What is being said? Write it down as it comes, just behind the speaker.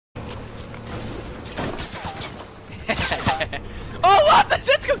Oh, what? That's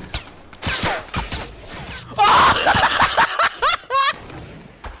it. Oh!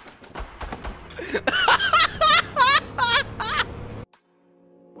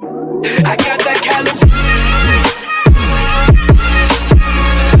 I got that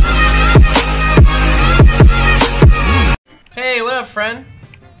Hey, what up, friend?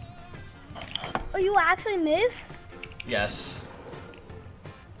 Are you actually Miff? Yes.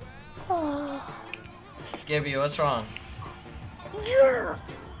 Oh. Gibby, what's wrong? Yeah.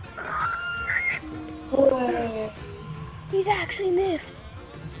 He's actually Miff.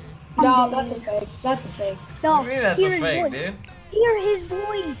 No, that's a fake. That's a fake. No, What do you mean that's hear a his fake, voice. dude? Hear his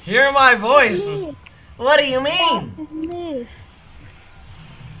voice. Hear my voice? Miff. What do you mean? It's Miff.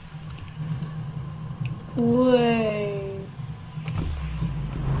 Wait.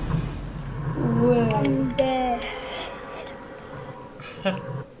 I'm dead.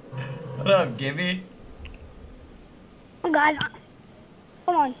 What up, Gibby? Oh, guys,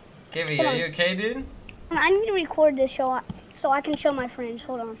 hold on. Gibby, Hold are on. you okay, dude? I need to record this show so I can show my friends.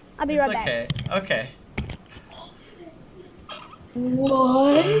 Hold on. I'll be right back. Okay, okay.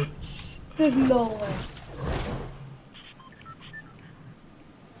 What? There's no way.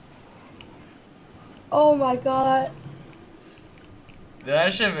 Oh my god.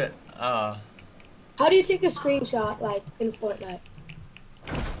 That should be. Oh. How do you take a screenshot, like, in Fortnite?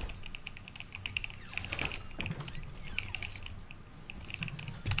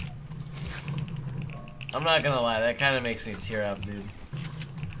 I'm not gonna lie, that kind of makes me tear up, dude.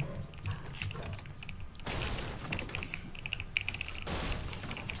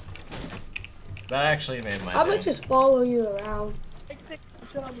 That actually made my I'm day. gonna just follow you around.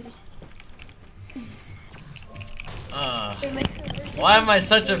 Why am I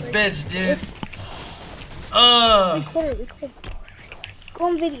such a bitch, dude? Record. Go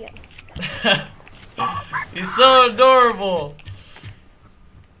on video. He's so adorable.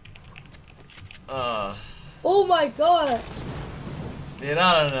 Oh my god. Dude,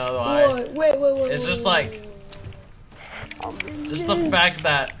 I don't know why. Wait. It's just like, just the fact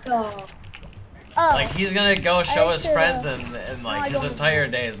that, Oh. like, he's gonna go show his should, friends and like, I his don't entire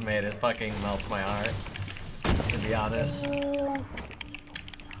day is made. It fucking melts my heart, to be honest. I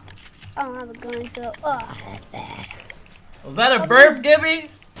don't have a gun, so that's bad. Was that a burp, Gibby?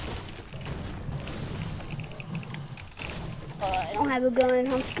 I don't have a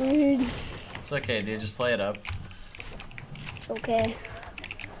gun. I'm screwed. It's okay, dude. Just play it up. It's okay.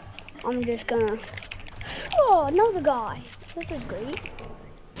 I'm just gonna. Oh, another guy. This is great.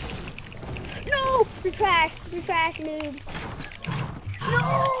 No, you're trash. You're trash, noob.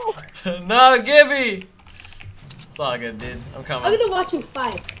 No. No, Gibby. It's all good, dude. I'm I'm coming. gonna watch you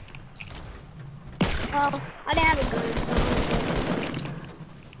fight. Well, I didn't have a gun. So.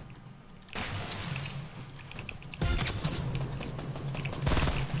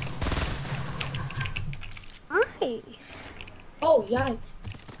 Nice. Oh, yeah.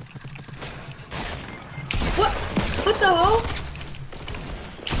 What the hell?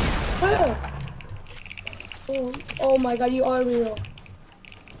 Where? Oh my god, you are real.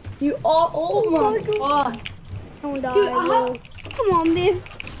 You are, oh my god. Don't die, Dude, bro. Come on, man.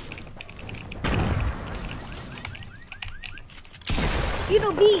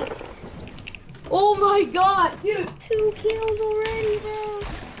 You're the beast. Oh my god, dude. 2 kills already, bro.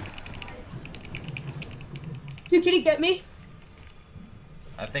 Dude, can you get me?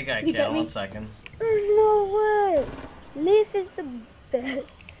 I think I You get can. me? 1 second. There's no way. Myth is the best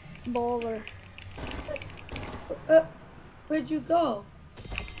baller. Where'd you go?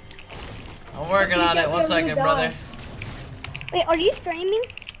 I'm working You on get it. me, 1 I'm gonna second, die. brother. Wait, are you streaming?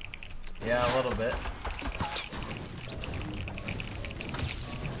 Yeah, a little bit.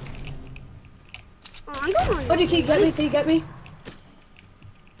 Oh, I'm going Oh, dude, can you get me? Can you get me?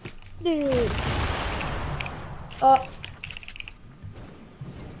 Dude.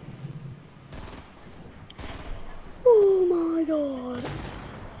 Oh my god.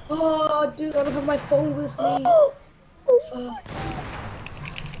 Oh, dude, I don't have my phone with me.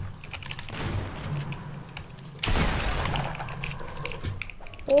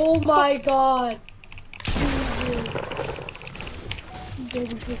 Oh my god.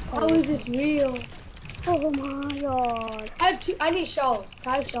 How is this real? Oh my god. I need shells.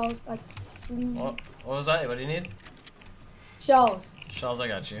 Can I have shells? Like, please. What was that? What do you need? Shells. Shells, I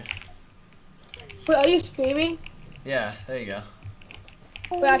got you. Wait, are you screaming? Yeah, there you go.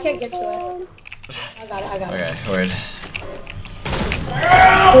 Wait, I can't get to it. I got it, Okay, word.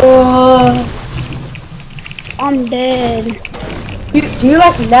 I'm dead. Do you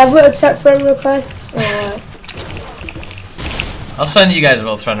like never accept friend requests or what? I'll send you guys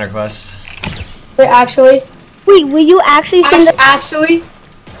both friend requests. Wait, actually? Wait, will you actually send the... Actually?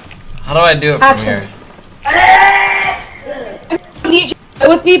 How do I do it from Actually. here? I need you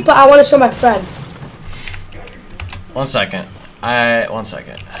with me, but I want to show my friend. 1 second. 1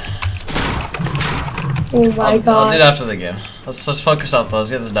 second. Oh my I'll do god. it after the game. Let's focus out though. Let's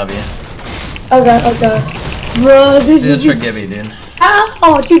get this W. Okay. Bro, this Do this is for Gibby, dude.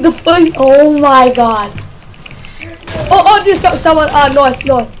 Ow, dude, the funny. Oh my god. Oh, dude, someone.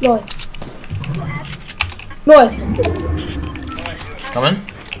 North. Coming?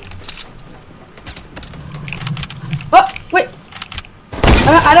 Oh, wait.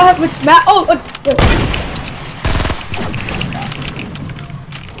 I don't have with Matt. Oh, wait.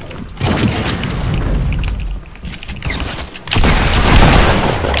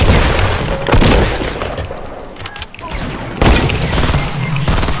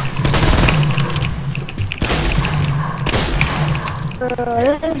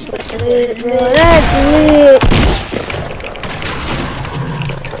 That's lit, bro. That's lit.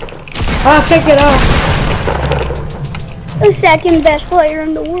 Oh, kick it off. The second best player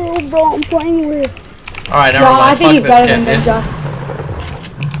in the world, bro, I'm playing with. Alright, never No, mind. I think he's Fuck better this than kid, dude.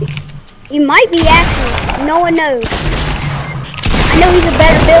 Ninja. He might be actually. No one knows. I know he's a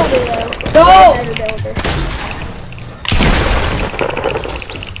better builder, though. No! Better builder.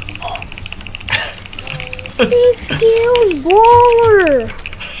 Six kills, baller.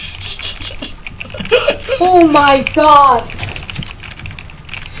 Oh my god.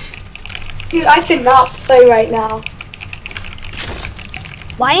 Dude, I cannot play right now.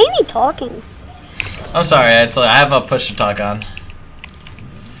 Why ain't he talking? I'm sorry, I have a push to talk on.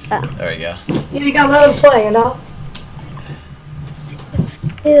 Oh. There we go. You gotta let him play, you know?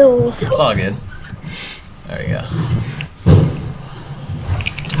 Kills. It's all good. There we go.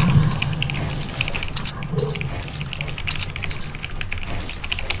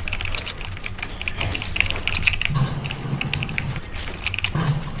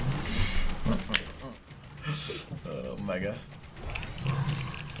 Oh my god.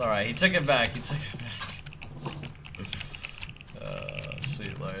 It's alright, he took it back,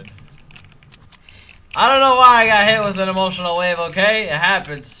 sweet lord. I don't know why I got hit with an emotional wave, okay? It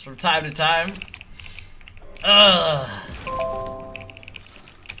happens from time to time. Ugh.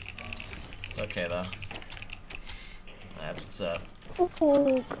 It's okay though. That's what's up.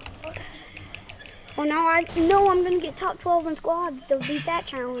 Oh god. Well, now I know I'm gonna get top 12 in squads to beat that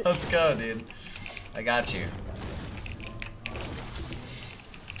challenge. Let's go, dude. I got you.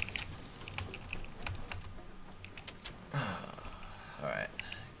 Alright.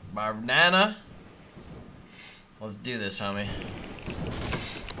 Banana. Let's do this, homie.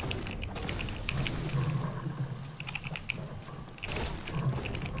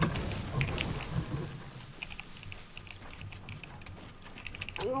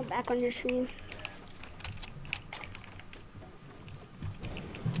 I'm going back on your stream.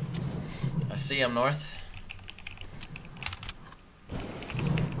 I see him north.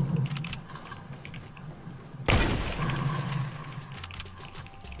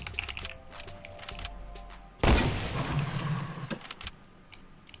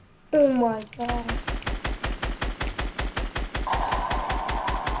 Oh my god.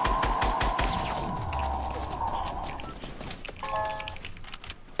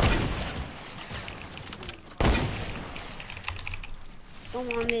 Come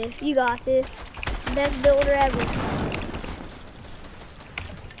on, miss. You got this. Best builder ever.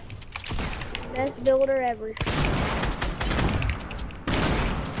 Best builder ever.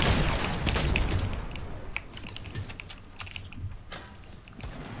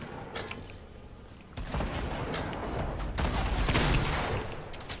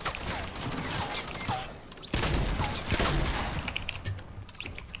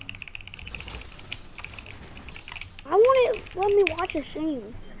 I want it. Let me watch a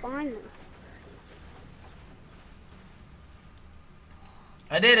stream. Finally.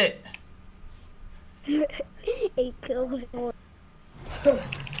 I did it. 8 kills.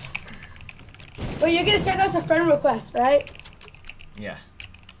 Wait, you're gonna send us a friend request, right? Yeah.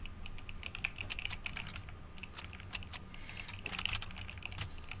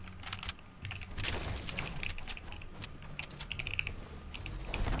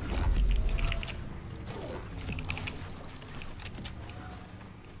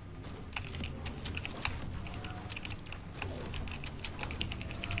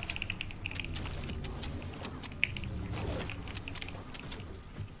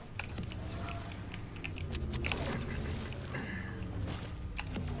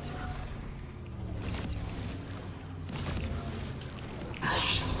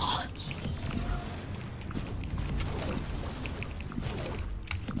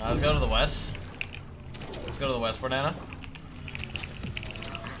 Let's go to the west. go to the west banana.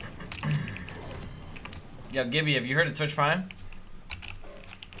 Yo, Gibby, have you heard of Twitch Prime?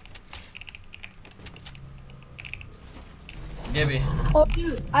 Gibby. Oh,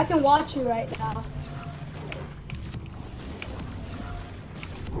 dude, I can watch you right now.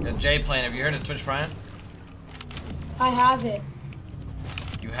 Yo, Jay playing, have you heard of Twitch Prime? I have it.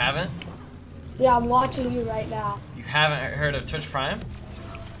 You haven't? Yeah, I'm watching you right now. You haven't heard of Twitch Prime?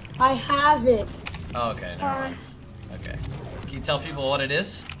 I have it. Oh, okay, never mind. Okay. Can you tell people what it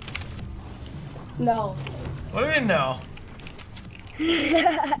is? No. What do you mean, no?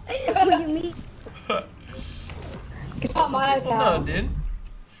 What do you mean? It's not my No, account. dude.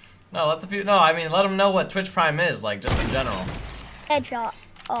 No, let the people. No, I mean, let them know what Twitch Prime is, like, just in general. Headshot.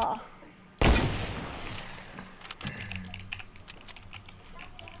 Oh.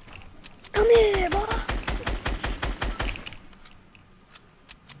 Come here, boy.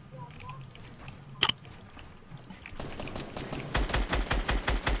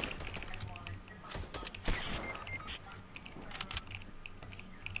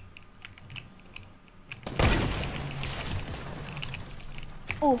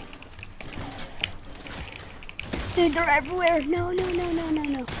 Oh. Dude, they're everywhere. No, no, no, no, no,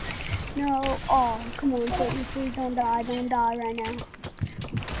 no. No. Oh, come on, Courtney. Please don't die. Don't die right now.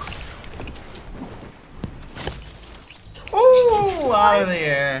 Ooh, out of the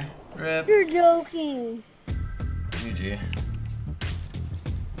air. Rip. You're joking. GG.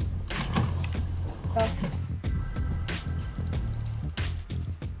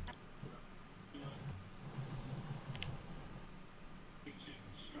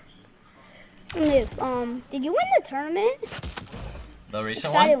 If, did you win the tournament? The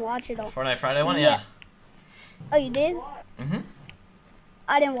recent I one? didn't watch it all. Fortnite Friday one? Yeah. Oh, you did? Mm-hmm.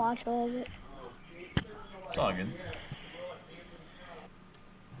 I didn't watch all of it. It's all good.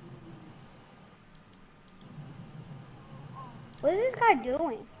 What is this guy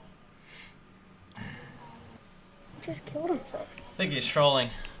doing? He just killed himself. I think he's trolling.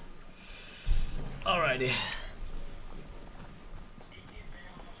 Alrighty.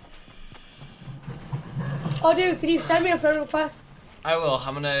 Oh, dude, can you send me a friend request? I will.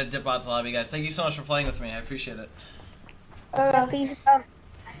 I'm gonna dip out to the lobby, guys. Thank you so much for playing with me. I appreciate it. Peace out.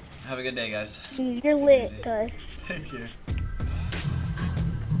 Have a good day, guys. Dude, you're lit, cuz. Thank you.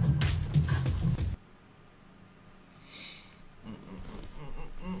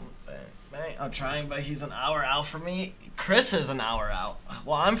 I'm trying, but he's an hour out for me. Chris is an hour out.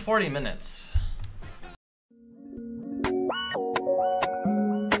 Well, I'm 40 minutes.